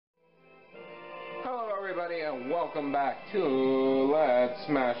everybody, and welcome back to Let's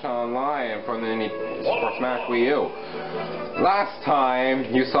Smash Online for Smash Wii U. Last time,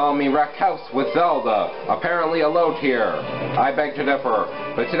 you saw me wreck house with Zelda, apparently a low tier. I beg to differ,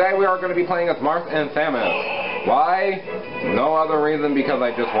 but today we are going to be playing as Marth and Samus. Why? No other reason, because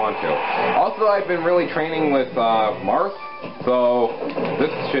I just want to. Also, I've been really training with Marth, so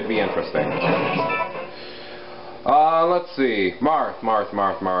this should be interesting. Let's see. Marth.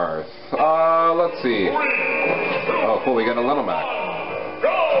 Let's see. Oh, cool, we got a little Mac.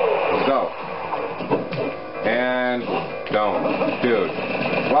 Let's go. And don't. Dude.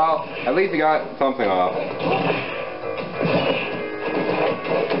 Well, at least he got something off.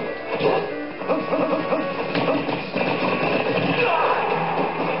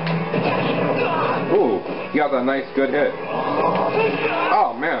 Ooh, he got that nice, good hit.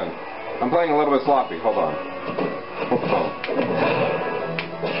 Oh, man. I'm playing a little bit sloppy. Hold on.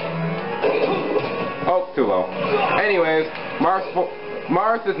 Oh, too low. Anyways,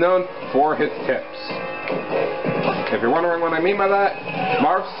 Marth is known for his tips. If you're wondering what I mean by that,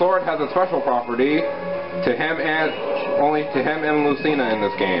 Marth's sword has a special property to him and only to him and Lucina in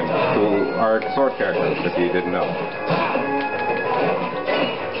this game, who are sword characters, if you didn't know.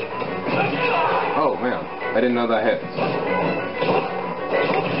 Oh man, I didn't know that hits.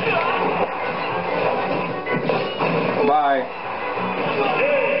 Bye.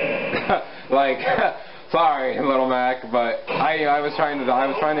 Like, sorry, Little Mac, but I was just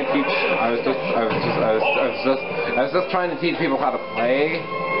trying to teach people how to play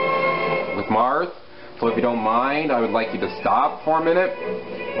with Marth. So if you don't mind, I would like you to stop for a minute.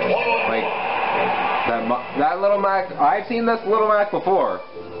 Like that Little Mac, I've seen this Little Mac before,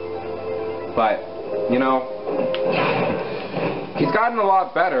 but you know, he's gotten a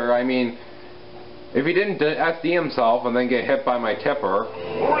lot better. I mean, if he didn't SD himself and then get hit by my tipper,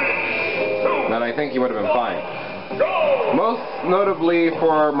 then I think he would have been fine. Most notably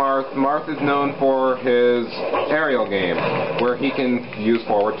for Marth is known for his aerial game, where he can use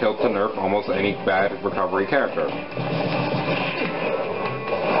forward tilt to nerf almost any bad recovery character.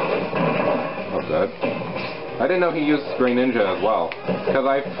 That's good. I didn't know he used Green Ninja as well, because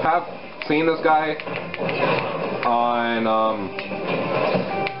I have seen this guy on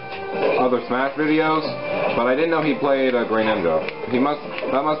other Smash videos, but I didn't know he played a Green Ninja.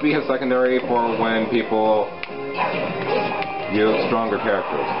 That must be his secondary for when people use stronger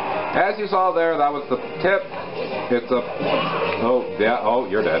characters. As you saw there, that was the tip. It's a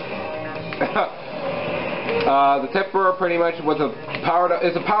you're dead. The tipper pretty much was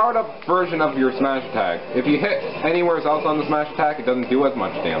it's a powered up version of your smash attack. If you hit anywhere else on the smash attack, it doesn't do as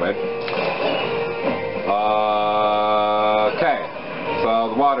much damage. Okay. So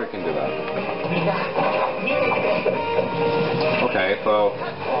the water can do that. Okay, so...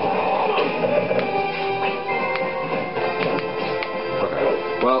 Okay,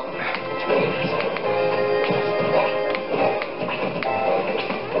 well...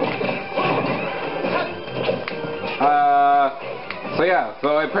 So yeah,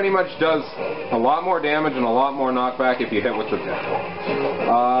 so it pretty much does a lot more damage and a lot more knockback if you hit with the tip.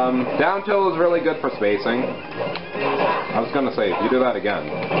 Down tilt is really good for spacing. I was gonna say, if you do that again.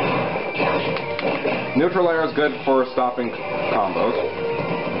 Neutral air is good for stopping combos.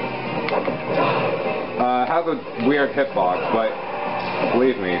 It has a weird hitbox, but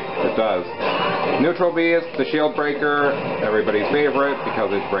believe me, it does. Neutral B is the shield breaker, everybody's favorite,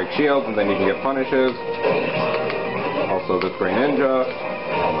 because it breaks shields and then you can get punishes. Also this Green Ninja.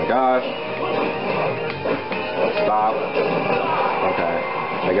 Oh my gosh. Stop. Okay.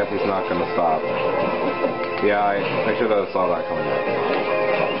 I guess he's not gonna stop. Yeah, I should have saw that coming up.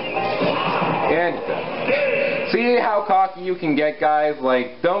 And he's dead. See how cocky you can get, guys?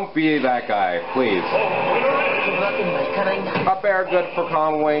 Like, don't be that guy, please. Up air good for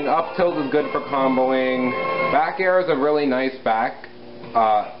comboing. Up tilt is good for comboing. Back air is a really nice back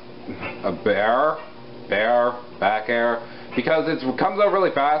air, because it comes out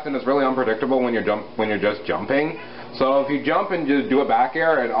really fast and it's really unpredictable when you're just jumping. So if you jump and just do a back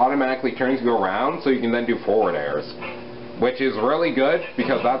air, it automatically turns you around, so you can then do forward airs, which is really good,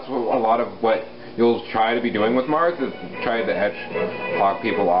 because that's a lot of what you'll try to be doing with Marth, is try to edge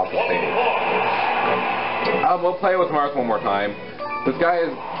people off the stage. We'll play with Marth one more time. This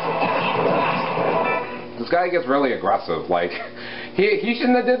guy gets really aggressive. Like, he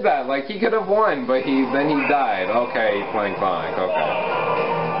shouldn't have did that. Like, he could have won, but then he died. Okay, he's playing Sonic. Okay.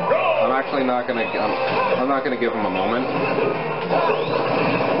 I'm actually not gonna. I'm not gonna give him a moment.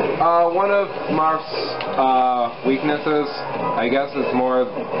 One of Marth's weaknesses, I guess, is more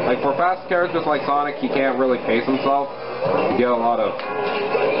like for fast characters like Sonic, he can't really pace himself. You get a lot of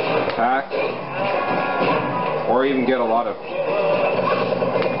attack. or even get a lot of...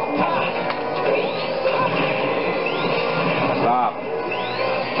 Stop.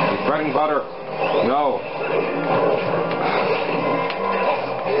 He's spreading butter. No.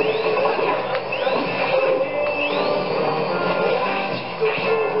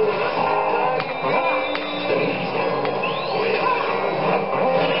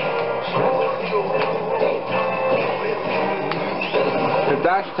 The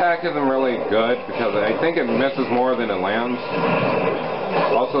dash attack isn't really good because I think it misses more than it lands.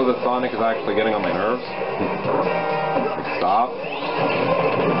 Also, the Sonic is actually getting on my nerves. Stop.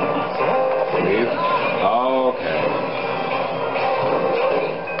 Please. Okay.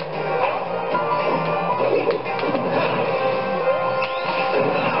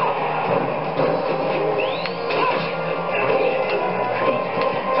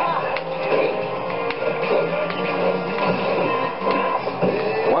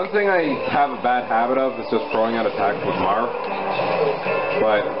 One thing I have a bad habit of is just throwing out attacks with Marth,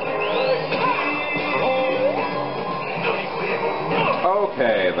 but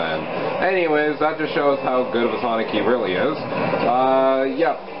okay then. Anyways, that just shows how good of a Sonic he really is.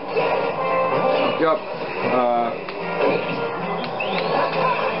 Yep.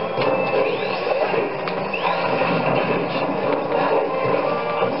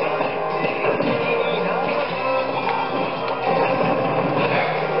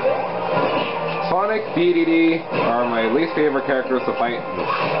 Sonic, DDD are my least favorite characters to fight in the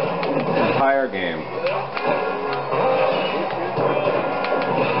entire game.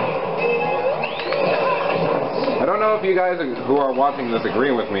 I don't know if you guys who are watching this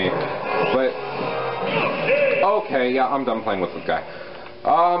agree with me, but okay, yeah, I'm done playing with this guy.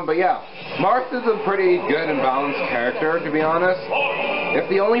 But yeah, Marth is a pretty good and balanced character, to be honest. If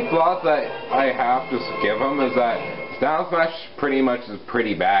the only flaws that I have to give him is that Down Smash pretty much is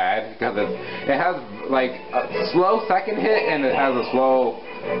pretty bad because it has like a slow second hit and it has a slow,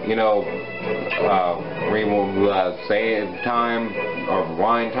 you know, save time or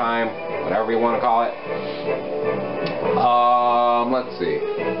rewind time, whatever you want to call it. Let's see.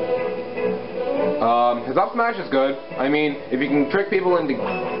 His up smash is good. I mean, if you can trick people into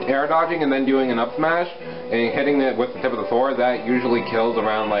air dodging and then doing an up smash and hitting it with the tip of the sword, that usually kills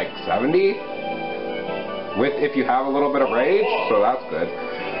around like 70. If you have a little bit of rage, so that's good.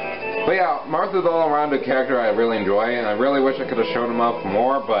 But yeah, Marth is all around a character I really enjoy, and I really wish I could have shown him off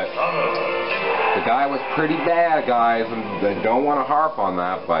more, but the guy was pretty bad, guys, and I don't want to harp on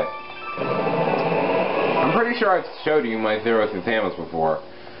that, but I'm pretty sure I've showed you my Zero to Samus before.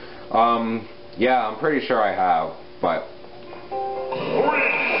 Yeah, I'm pretty sure I have, but...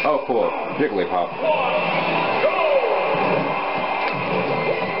 Oh, cool. Jigglypuff.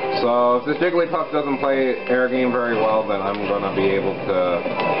 So, if this Jigglypuff doesn't play air game very well, then I'm gonna be able to...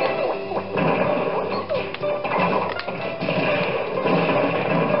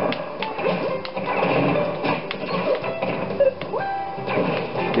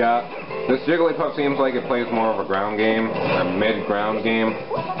 Yeah, this Jigglypuff seems like it plays more of a ground game, a mid-ground game,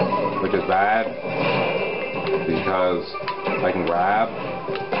 which is bad, because I can grab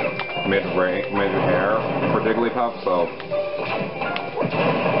mid-air for Jigglypuff, so...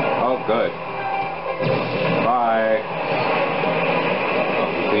 Oh, good. Bye.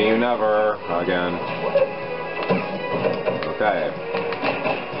 See you never again. Okay.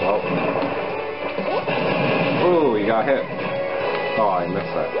 Well. Ooh, he got hit. Oh, I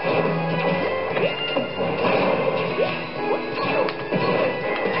missed that.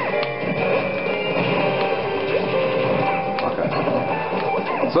 Okay.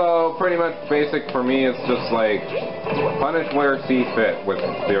 So, pretty much basic for me, it's just like punish where see fit with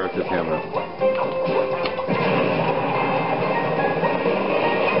Zero to Samus.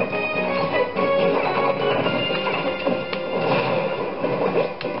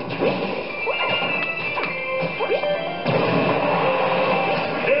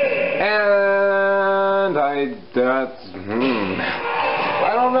 And I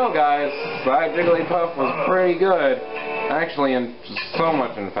don't know, guys. That Jigglypuff was pretty good. Actually, and so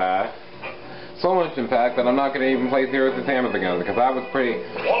much in fact that I'm not going to even play Zero to Samus again, because that was pretty...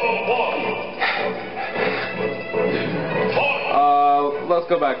 Let's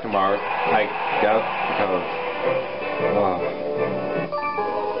go back to Marth, I guess, because...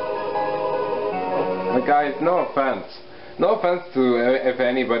 But guys, no offense. No offense to if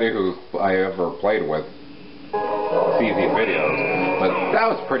anybody who I ever played with sees these videos, but that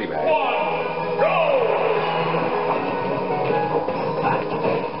was pretty bad.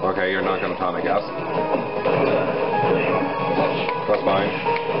 Okay, you're not going to taunt, I guess. That's fine.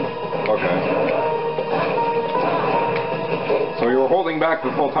 Okay. So you were holding back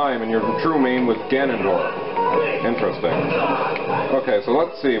this whole time, and your true main was Ganondorf. Interesting. Okay, so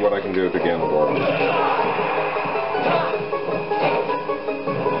let's see what I can do to Ganondorf.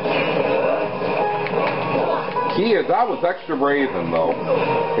 That was extra brazen, though.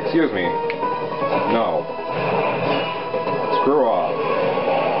 Excuse me. No. Screw off.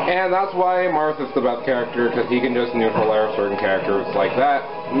 And that's why Marth is the best character, because he can just neutral air certain characters like that.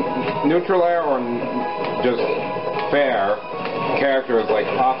 Neutral air or just fair characters like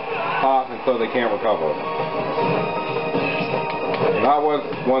pop, and so they can't recover. And that was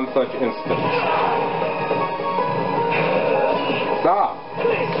one such instance. Stop!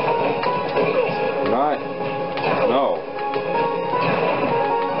 No.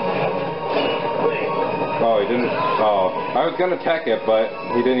 Oh, he didn't. Oh, I was gonna tech it, but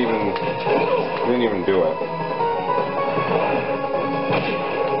he didn't even do it.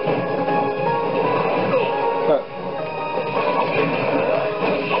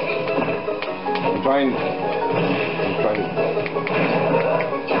 I'm trying to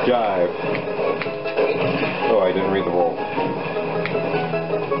jive. Oh, I didn't read the roll.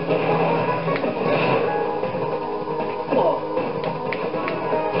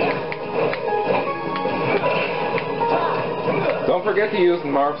 Don't forget to use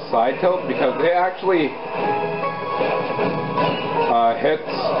Marth's side tilt, because it actually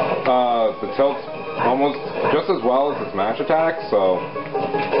hits the tilts almost just as well as the smash attack, so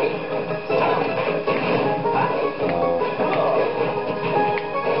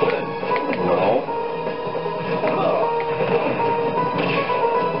no.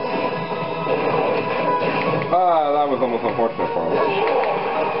 That was almost unfortunate for him.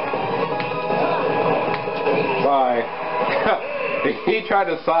 Bye. He tried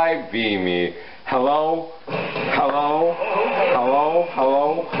to side B me. Hello? Hello? Hello?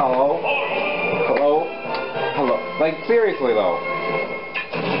 Hello? Hello? Hello? Hello? Like, seriously though.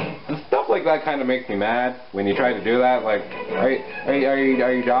 And stuff like that kind of makes me mad when you try to do that. Like, are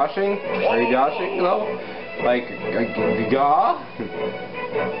you joshing? Are you joshing though? Like,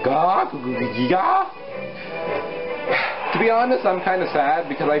 To be honest, I'm kind of sad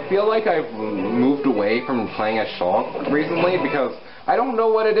because I feel like I've moved away from playing as Shulk recently because I don't know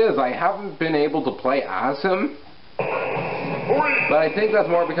what it is. I haven't been able to play as him. But I think that's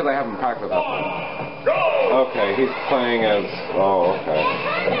more because I haven't practiced as him. Okay, he's playing as... Oh, okay.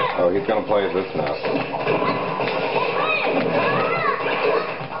 Oh, he's gonna play as this now.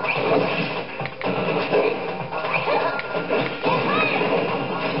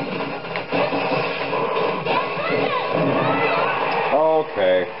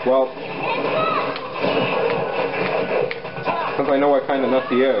 Okay, well, since I know what kind of nuts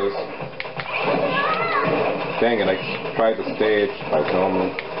he is, dang it, I tried the stage by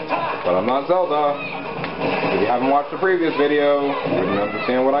filming, but I'm not Zelda. If you haven't watched the previous video, you wouldn't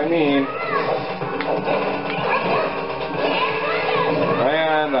understand what I mean.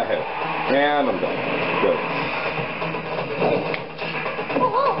 And I hit. And I'm done. Good.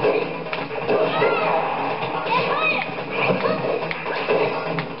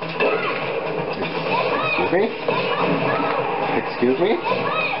 Me? Excuse me?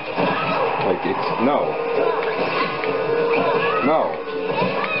 Like, it's... No. No.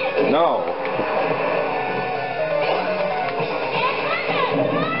 No.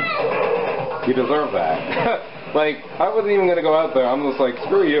 You deserve that. Like, I wasn't even gonna go out there. I'm just like,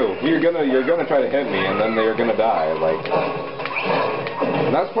 screw you. You're gonna try to hit me, and then you're gonna die. Like,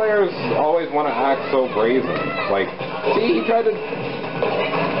 NES players always want to act so brazen. Like, see, he tried to...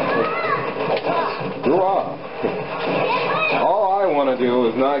 Screw off. All I want to do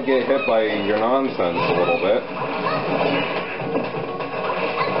is not get hit by your nonsense a little bit.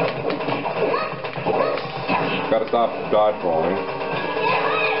 Gotta stop dodge rolling.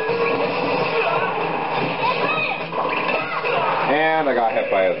 And I got hit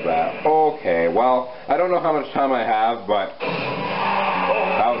by his bat. Okay, well, I don't know how much time I have, but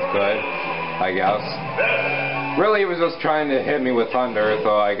that was good, I guess. Really, he was just trying to hit me with thunder,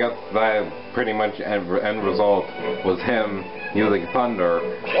 so I guess that pretty much end result was him using thunder.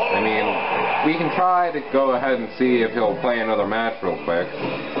 I mean, we can try to go ahead and see if he'll play another match real quick.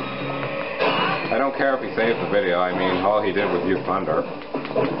 I don't care if he saves the video. I mean, all he did was use thunder.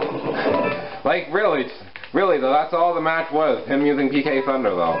 Like, really though, that's all the match was. Him using PK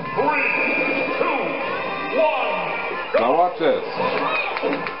Thunder, though. 3, 2, 1, go! Now watch this.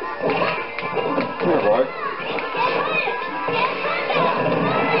 Come here, boy.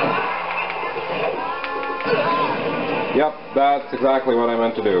 Yep, that's exactly what I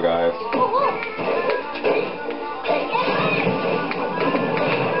meant to do, guys.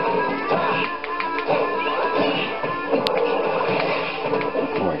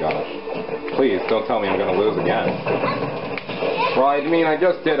 Oh my gosh. Please, don't tell me I'm gonna lose again. Well, I mean, I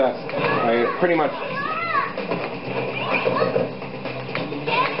just did I pretty much...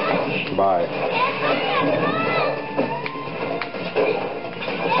 Bye.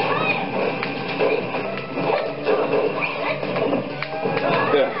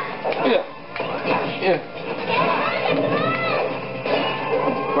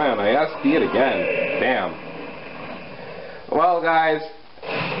 Man, I SD'd again. Damn. Well, guys,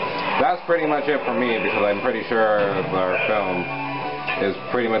 that's pretty much it for me, because I'm pretty sure our film is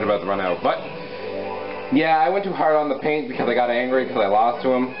pretty much about to run out. But yeah, I went too hard on the paint because I got angry because I lost to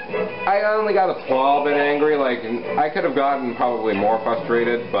him. I only got a small bit angry. Like, I could have gotten probably more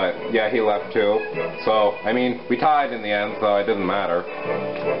frustrated, but yeah, he left too. So, I mean, we tied in the end, so it didn't matter.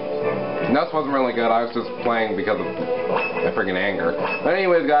 Ness wasn't really good. I was just playing because of my freaking anger. But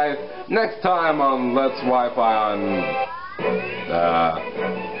anyways, guys, next time on Let's Wi-Fi on...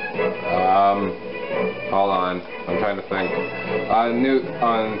 hold on, I'm trying to think.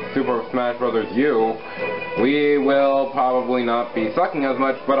 On Super Smash Bros. U, we will probably not be sucking as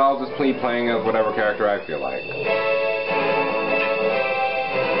much, but I'll just be playing as whatever character I feel like.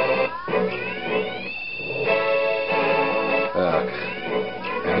 Ugh.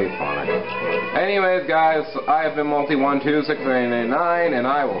 I hate Sonic. Anyways, guys, I have been Multi126989, and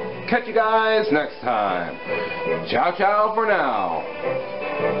I will catch you guys next time. Ciao, ciao for now.